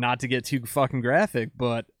not to get too fucking graphic,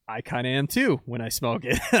 but I kind of am too when I smoke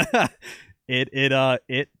it.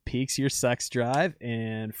 It piques your sex drive,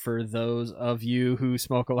 and for those of you who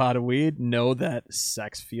smoke a lot of weed, know that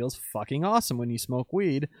sex feels fucking awesome when you smoke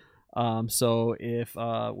weed. So if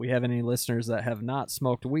we have any listeners that have not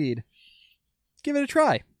smoked weed, give it a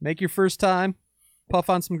try. Make your first time. Puff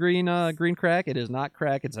on some green crack. It is not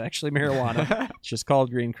crack. It's actually marijuana. It's just called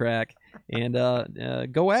green crack. And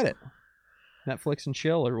go at it. Netflix and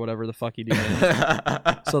chill or whatever the fuck you do.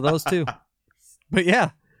 So those two. But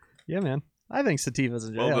yeah, man. I think sativas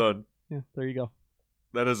are well done. Yeah, there you go.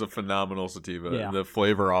 That is a phenomenal sativa. Yeah. The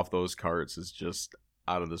flavor off those carts is just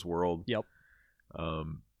out of this world. Yep.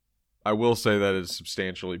 I will say that it's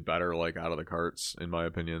substantially better, like out of the carts, in my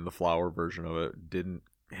opinion. The flower version of it didn't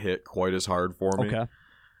hit quite as hard for me. Okay.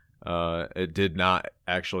 It did not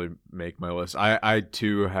actually make my list. I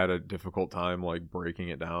too had a difficult time like breaking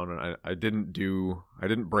it down, and I didn't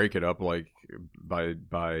break it up like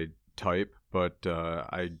by type, but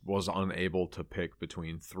I was unable to pick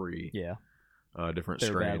between three different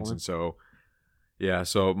strains, and so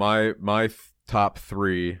my top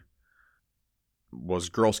three was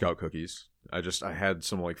Girl Scout cookies. I had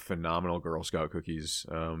some like phenomenal Girl Scout cookies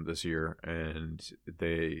this year, and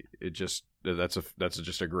that's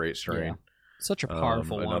just a great strain. Yeah. Such a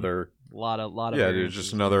powerful one. Another lot of there's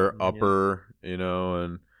just another upper,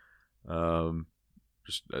 and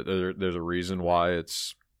just there's a reason why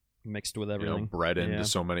it's mixed with everything, bred into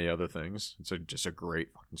so many other things. It's just a great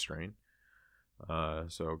fucking strain.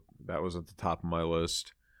 So that was at the top of my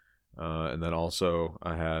list, and then also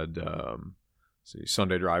I had.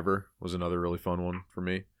 Sunday Driver was another really fun one for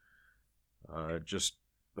me. Just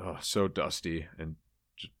so dusty and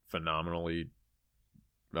just phenomenally,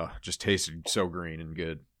 just tasted so green and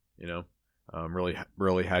good. Really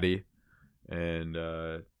really heady and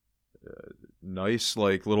nice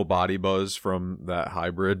like little body buzz from that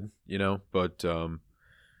hybrid. But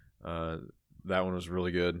that one was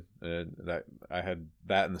really good. That I had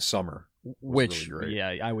that in the summer. Which, really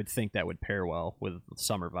I would think that would pair well with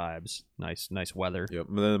summer vibes. Nice weather. Yep.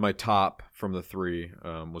 And then my top from the three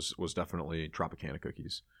was definitely Tropicana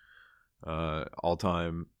cookies.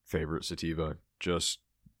 All-time favorite sativa. Just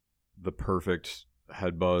the perfect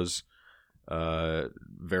head buzz.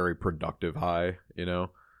 Very productive high,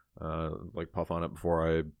 like puff on it before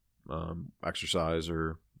I exercise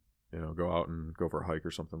or, go out and go for a hike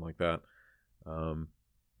or something like that. And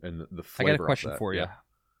the flavor. I got a question for you. Yeah.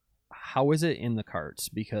 How is it in the carts?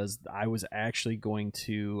 Because I was actually going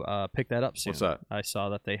to pick that up soon. What's that? I saw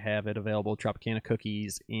that they have it available, Tropicana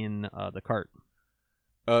cookies, in the cart.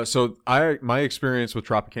 So my experience with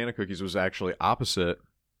Tropicana cookies was actually opposite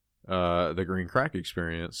the Green Crack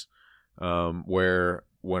experience, where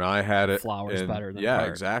when I had it, Flour's better than cart.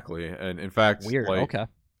 Exactly. And in fact, weird. Okay.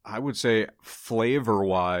 I would say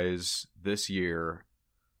flavor-wise this year,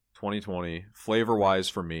 2020, flavor-wise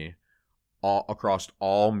for me, across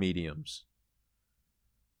all mediums,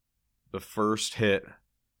 the first hit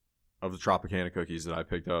of the Tropicana cookies that I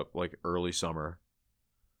picked up like early summer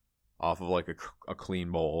off of like a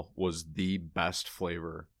clean bowl was the best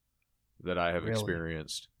flavor that I have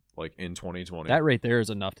experienced like in 2020. That right there is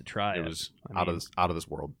enough to try. It was out of this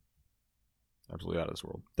world. Absolutely out of this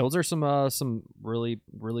world. Those are some really,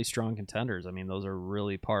 really strong contenders. I mean, those are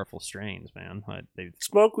really powerful strains, man.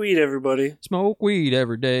 Smoke weed, everybody. Smoke weed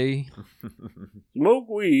every day. Smoke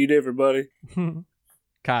weed, everybody.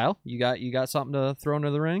 Kyle, you got something to throw into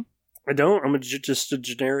the ring? I don't. I'm just a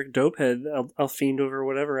generic dope head. I'll fiend over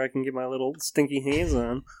whatever I can get my little stinky hands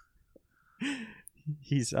on.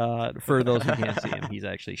 He's for those who can't see him, he's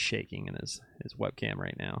actually shaking in his webcam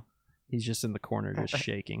right now. He's just in the corner just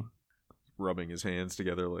shaking. Rubbing his hands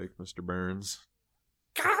together like Mr. Burns.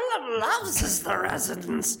 Gollum loves the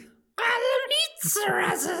residents. Gollum eats the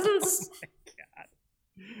residents.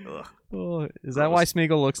 Ugh. Oh, is that why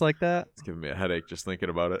Smeagol looks like that? It's giving me a headache just thinking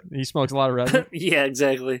about it. He smokes a lot of resin. Yeah,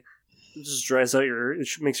 exactly. It just dries out it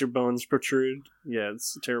makes your bones protrude. Yeah,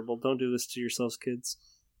 it's terrible. Don't do this to yourselves, kids.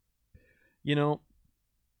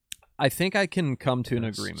 I think I can come to an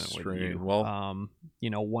agreement with you. Well,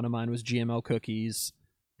 one of mine was GMO cookies.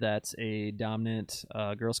 That's a dominant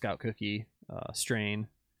Girl Scout cookie strain.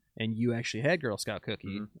 and you actually had Girl Scout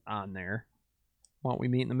cookie on there, why don't we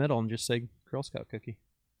meet in the middle and just say Girl Scout cookie?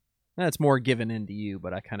 That's more given in to you,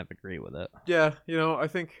 but I kind of agree with it. Yeah, I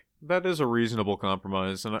think that is a reasonable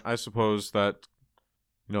compromise, and I suppose that,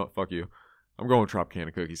 what, fuck you. I'm going with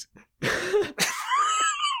Tropicana cookies.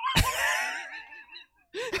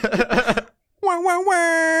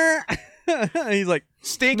 He's like,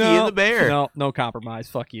 Stinky and the bear. No compromise.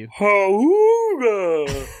 Fuck you.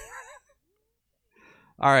 Hooga!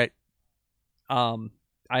 All right.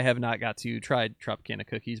 I have not got to try Tropicana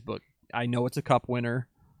cookies, but I know it's a cup winner.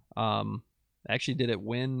 Actually, did it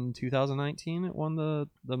win 2019? It won the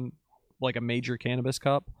like a major cannabis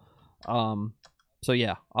cup. So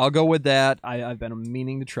yeah, I'll go with that. I've been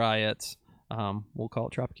meaning to try it. We'll call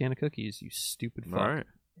it Tropicana cookies. You stupid fuck. All right.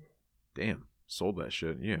 Damn, sold that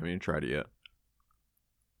shit. You haven't even tried it yet.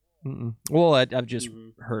 Mm-mm. Well, I've just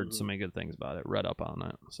heard so many good things about it. Read up on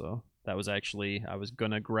it. So that was actually, I was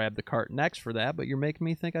gonna grab the cart next for that, but you're making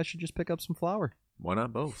me think I should just pick up some flour. Why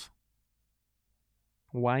not both?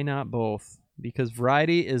 Why not both? Because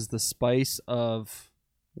variety is the spice of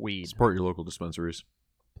weed. Support your local dispensaries.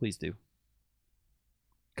 Please do.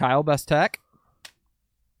 Kyle, best tech?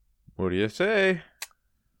 What do you say?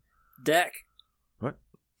 Deck. What?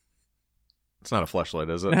 It's not a fleshlight,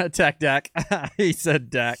 is it? Tech deck. He said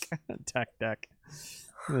deck. Tech deck.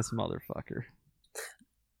 This motherfucker.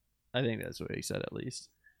 I think that's what he said at least.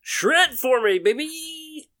 Shred for me,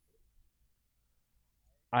 baby!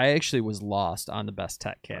 I actually was lost on the best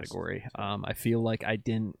tech category. I feel like I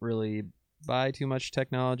didn't really buy too much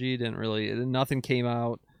technology. Nothing came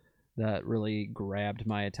out that really grabbed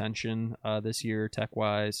my attention this year,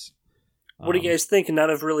 tech-wise. What do you guys think? Not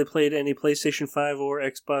have really played any PlayStation 5 or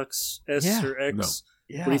Xbox S or X? No.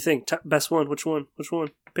 Yeah. What do you think? Best one? Which one?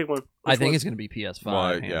 Pick one. I think it's going to be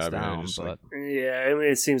PS5, hands yeah, down.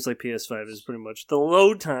 It seems like PS5 is pretty much the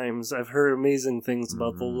load times. I've heard amazing things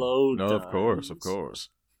about the load times. No, of course.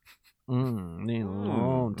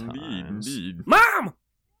 Long times. Indeed. Mom!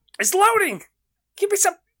 It's loading! Give me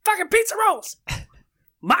some fucking pizza rolls!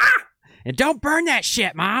 Ma! And don't burn that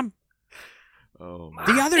shit, Mom! Oh,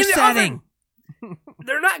 The other setting!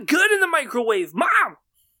 They're not good in the microwave! Mom!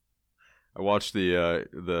 I watched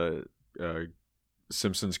the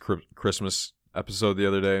Simpsons Christmas episode the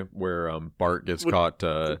other day where Bart gets caught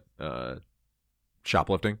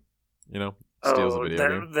shoplifting, steals a video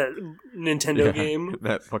game. That Nintendo game.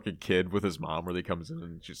 That fucking kid with his mom where he comes in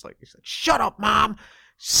and she's like, shut up, Mom!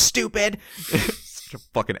 Stupid! Such a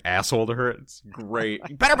fucking asshole to her. It's great.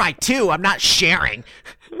 You better buy two. I'm not sharing.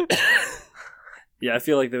 Yeah, I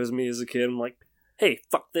feel like that was me as a kid. I'm like, hey,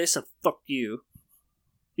 fuck this and fuck you.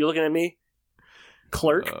 You looking at me?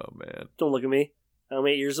 Clerk? Oh, man. Don't look at me. I'm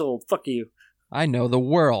 8 years old. Fuck you. I know the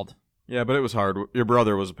world. Yeah, but it was hard. Your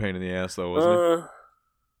brother was a pain in the ass, though, wasn't he?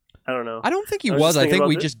 I don't know. I don't think he I was was. just I thinking think about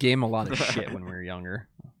we this. just gave him a lot of shit when we were younger.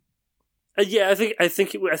 Yeah, I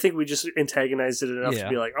think we just antagonized it enough to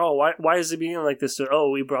be like, oh, why is it being like this?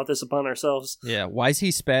 Oh, we brought this upon ourselves. Yeah, why is he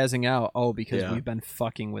spazzing out? Oh, because Yeah. we've been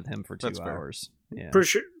fucking with him for 2 That's fair. hours. Yeah. For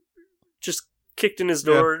sure. Just kicked in his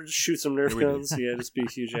door, shoot some Nerf guns. Yeah, just be a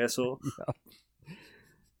huge asshole.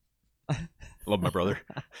 Love my brother.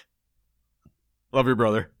 Love your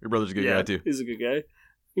brother. Your brother's a good guy, too. He's a good guy.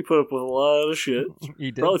 He put up with a lot of shit.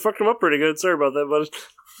 He did. Probably fucked him up pretty good. Sorry about that, but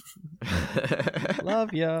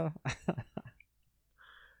Love ya.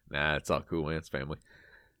 Nah, it's all cool, man. It's family.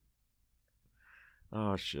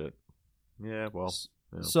 Oh, shit. Yeah, well,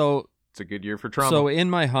 So it's a good year for trauma. So in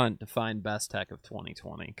my hunt to find best tech of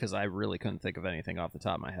 2020, because I really couldn't think of anything off the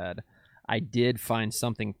top of my head, I did find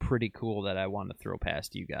something pretty cool that I wanted to throw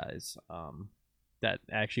past you guys. That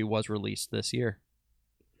actually was released this year.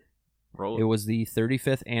 It was the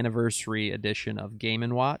 35th anniversary edition of Game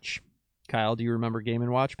 & Watch. Kyle, do you remember Game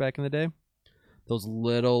 & Watch back in the day? Those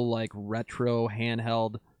little like retro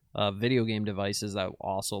handheld video game devices that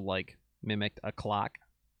also like mimicked a clock.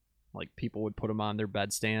 Like people would put them on their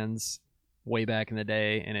bedstands way back in the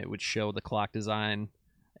day, and it would show the clock design,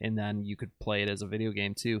 and then you could play it as a video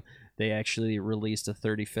game too. They actually released a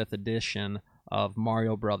 35th edition of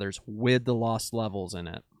Mario Brothers with the lost levels in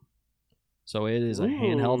it. So it is a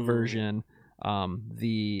handheld version.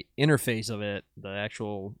 The interface of it, the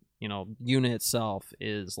actual unit itself,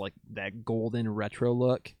 is like that golden retro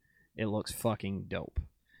look. It looks fucking dope.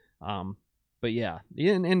 But yeah,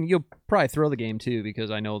 and you'll probably throw the game too,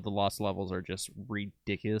 because I know the lost levels are just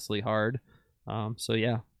ridiculously hard. So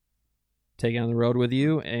yeah, take it on the road with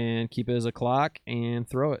you and keep it as a clock and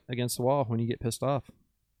throw it against the wall when you get pissed off.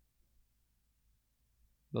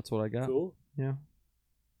 That's what I got. cool. Yeah.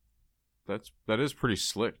 That is pretty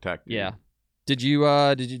slick tech. Dude. Yeah. Did you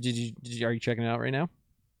are you checking it out right now?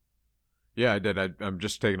 Yeah, I did. I'm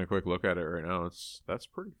just taking a quick look at it right now. That's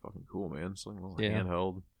pretty fucking cool, man. It's like a little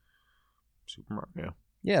handheld Super Mario.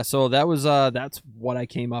 Yeah, so that was that's what I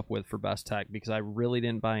came up with for best tech because I really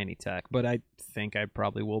didn't buy any tech, but I think I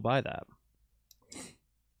probably will buy that.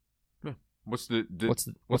 Yeah. What's the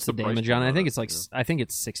damage on it? I think it's like I think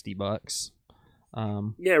it's $60.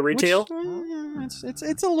 Yeah, retail.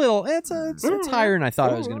 It's a little it's higher than I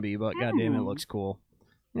thought it was going to be, but goddamn, it looks cool.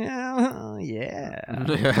 Yeah.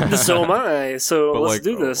 So am I. So but let's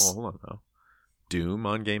do this. Hold on now. Doom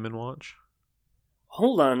on Game & Watch?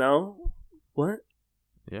 Hold on now. What?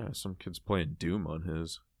 Yeah, some kid's playing Doom on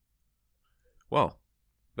his. Well,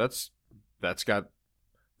 that's got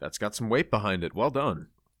some weight behind it. Well done.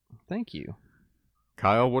 Thank you.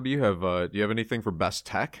 Kyle, what do you have? Do you have anything for best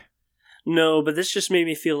tech? No, but this just made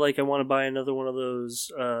me feel like I want to buy another one of those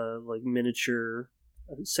like miniature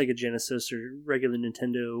Sega Genesis or regular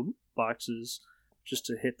Nintendo boxes just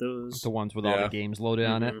to hit those. The ones with all the games loaded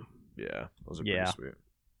on it. Yeah, those are pretty sweet.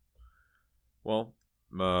 Well,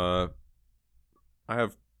 I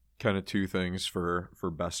have kind of two things for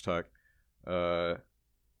best tech.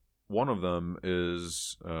 One of them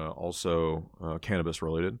is also cannabis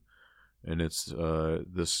related, and it's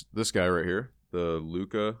this guy right here, the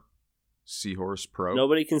Luca Seahorse Pro.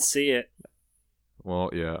 Nobody can see it.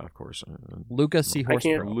 Well, yeah, of course. Luca Seahorse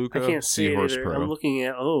Pro. Luca I can't see Seahorse it Pro. I'm looking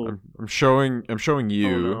at. I'm showing you.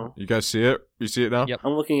 Oh, no. You guys see it? You see it now? Yep.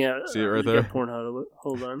 I'm looking at. See it right there? Pornhub.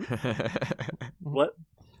 Hold on. What?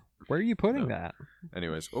 Where are you putting that?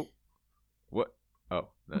 Anyways, what? Oh,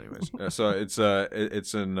 anyways. So it's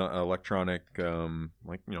an electronic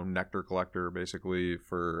nectar collector basically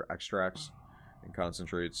for extracts and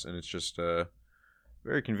concentrates, and it's just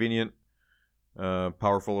very convenient,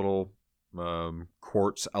 powerful little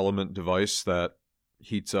quartz element device that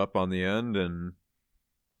heats up on the end and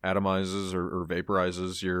atomizes or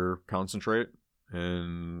vaporizes your concentrate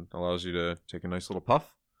and allows you to take a nice little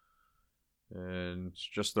puff, and it's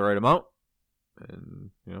just the right amount,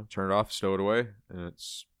 and turn it off, stow it away, and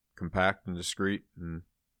it's compact and discreet and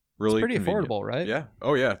really it's pretty convenient. affordable, right? Yeah.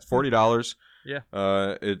 Oh yeah, it's $40. Yeah.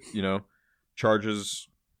 It charges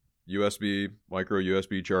micro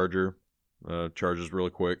USB charger. Charges really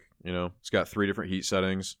quick. It's got 3 different heat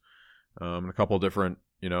settings, and a couple different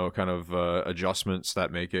kind of adjustments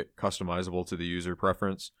that make it customizable to the user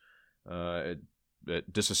preference. It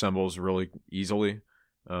disassembles really easily.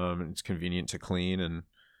 It's convenient to clean, and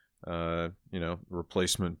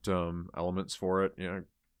replacement elements for it.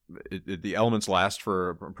 The elements last for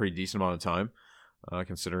a pretty decent amount of time.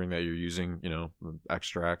 Considering that you're using,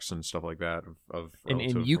 extracts and stuff like that of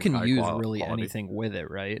and you can use really quality. Anything with it,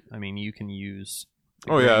 right? I mean, you can use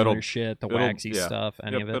the waxy stuff,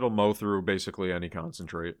 of it. It'll mow through basically any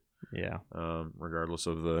concentrate. Yeah. Regardless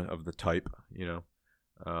of the type,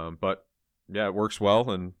 but yeah, it works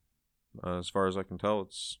well, and as far as I can tell,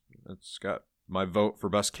 it's got my vote for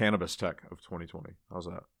best cannabis tech of 2020. How's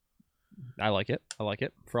that? I like it.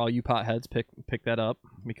 For all you potheads, pick that up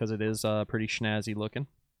because it is pretty snazzy looking.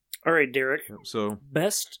 All right, Derek. So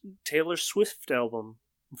best Taylor Swift album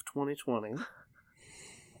of 2020.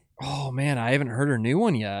 Oh man, I haven't heard her new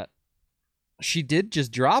one yet. She did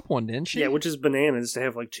just drop one, didn't she? Yeah, which is bananas to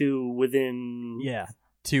have like two within. Yeah,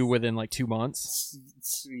 2 within like 2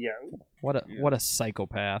 months. Yeah. What a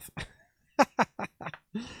psychopath.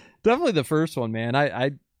 Definitely the first one, man.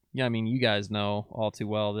 I mean, you guys know all too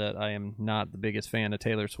well that I am not the biggest fan of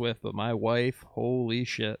Taylor Swift, but my wife, holy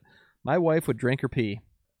shit, my wife would drink her pee.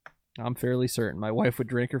 I'm fairly certain my wife would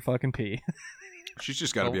drink her fucking pee. She's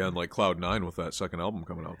just got to be on like cloud 9 with that second album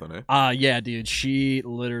coming out, then, eh? Yeah, dude. She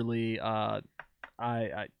literally, yeah,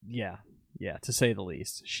 to say the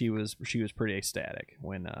least, she was pretty ecstatic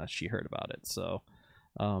when she heard about it. So,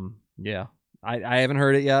 yeah, I haven't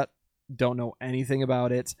heard it yet. Don't know anything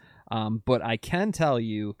about it. But I can tell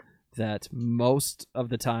you that most of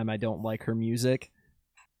the time I don't like her music.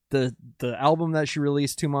 The album that she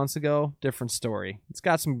released 2 months ago, different story. It's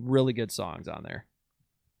got some really good songs on there.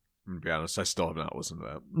 I'm gonna be honest, I still have not listened to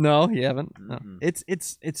that. No, you haven't. No. Mm-hmm. It's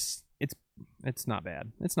not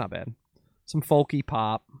bad. It's not bad. Some folky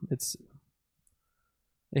pop. It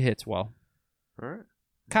hits well. All right.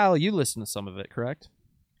 Kyle, you listened to some of it, correct?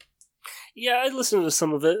 Yeah, I listened to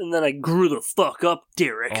some of it, and then I grew the fuck up,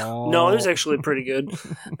 Derek. Oh. No, it was actually pretty good.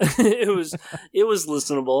 it was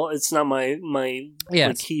listenable. It's not my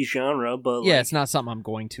key genre, but yeah, it's not something I'm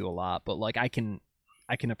going to a lot, but like I can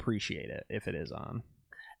appreciate it if it is on.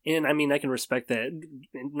 And I mean, I can respect that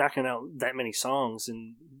knocking out that many songs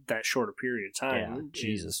in that short a period of time. Yeah,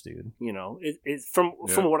 Jesus, dude. From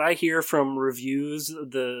what I hear from reviews,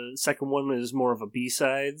 the second one is more of a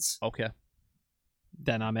B-sides. Okay.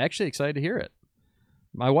 then I'm actually excited to hear it.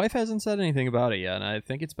 My wife hasn't said anything about it yet, and I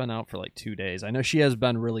think it's been out for like 2 days. I know she has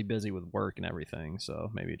been really busy with work and everything,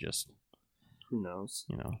 so maybe just... Who knows?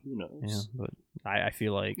 You know. Who knows? Yeah, but I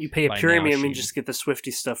feel like... You pay a by premium now and just get the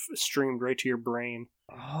Swifty stuff streamed right to your brain.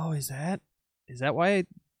 Oh, is that why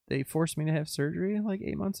they forced me to have surgery like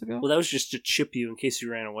 8 months ago? Well, that was just to chip you in case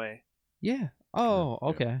you ran away. Yeah. Oh,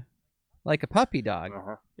 okay. Like a puppy dog.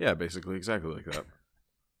 Uh-huh. Yeah, basically exactly like that.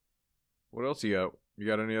 What else you got? You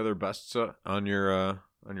got any other bests on your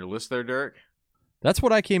list there, Derek? That's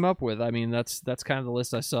what I came up with. I mean, that's kind of the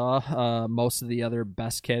list I saw. Most of the other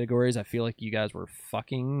best categories, I feel like you guys were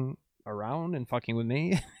fucking around and fucking with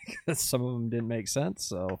me because some of them didn't make sense.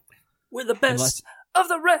 So we're the best of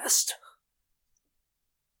the rest.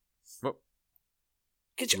 Oh.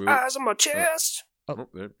 Get your eyes on my chest. Oh,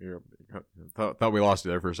 thought we lost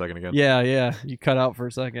you there for a second again. Yeah. You cut out for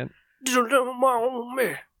a second.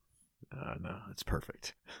 No, it's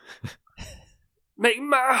perfect. Make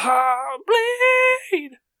my heart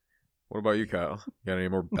bleed. What about you, Kyle? Got any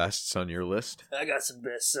more bests on your list? I got some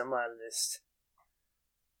bests on my list.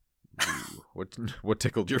 Ooh, what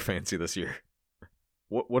tickled your fancy this year?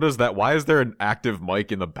 What is that? Why is there an active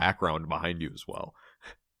mic in the background behind you as well?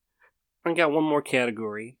 I got one more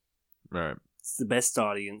category. All right. It's the best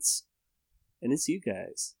audience. And it's you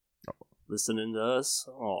guys. Listening to us.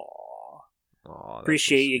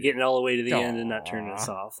 Appreciate you getting all the way to the end and not turning us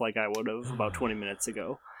off like I would have about 20 minutes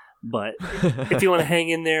ago. But if you want to hang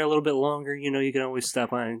in there a little bit longer, you can always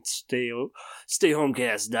stop on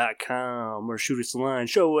stayhomecast.com or shoot us a line.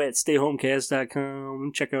 Show at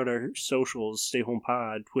stayhomecast.com. Check out our socials, Stay Home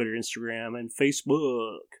Pod, Twitter, Instagram, and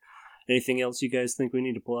Facebook. Anything else you guys think we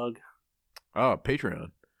need to plug?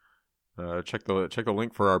 Patreon. Check the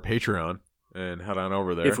link for our Patreon and head on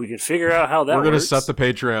over there. If we can figure out how that works. We're going to set the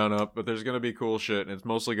Patreon up, but there's going to be cool shit, and it's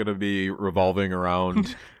mostly going to be revolving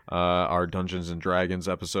around our Dungeons & Dragons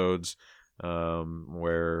episodes,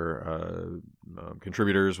 where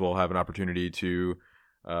contributors will have an opportunity to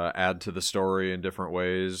add to the story in different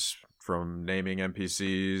ways, from naming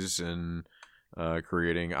NPCs and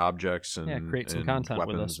creating objects and, create some and content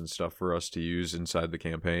weapons with us and stuff for us to use inside the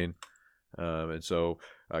campaign. And so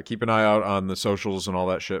keep an eye out on the socials and all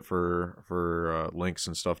that shit for links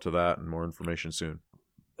and stuff to that and more information soon.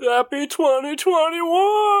 Happy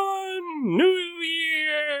 2021 New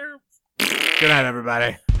Year. Good night,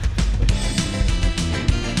 everybody.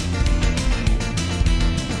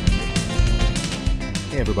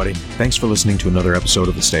 Hey, everybody. Thanks for listening to another episode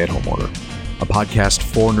of The Stay at Home Order, a podcast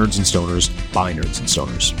for nerds and stoners by nerds and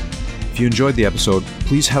stoners. If you enjoyed the episode,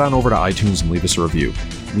 please head on over to iTunes and leave us a review.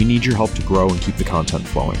 We need your help to grow and keep the content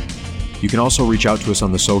flowing. You can also reach out to us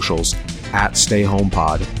on the socials at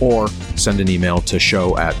StayHomePod or send an email to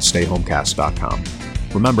show@stayhomecast.com.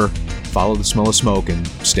 Remember, follow the smell of smoke and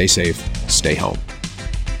stay safe, stay home.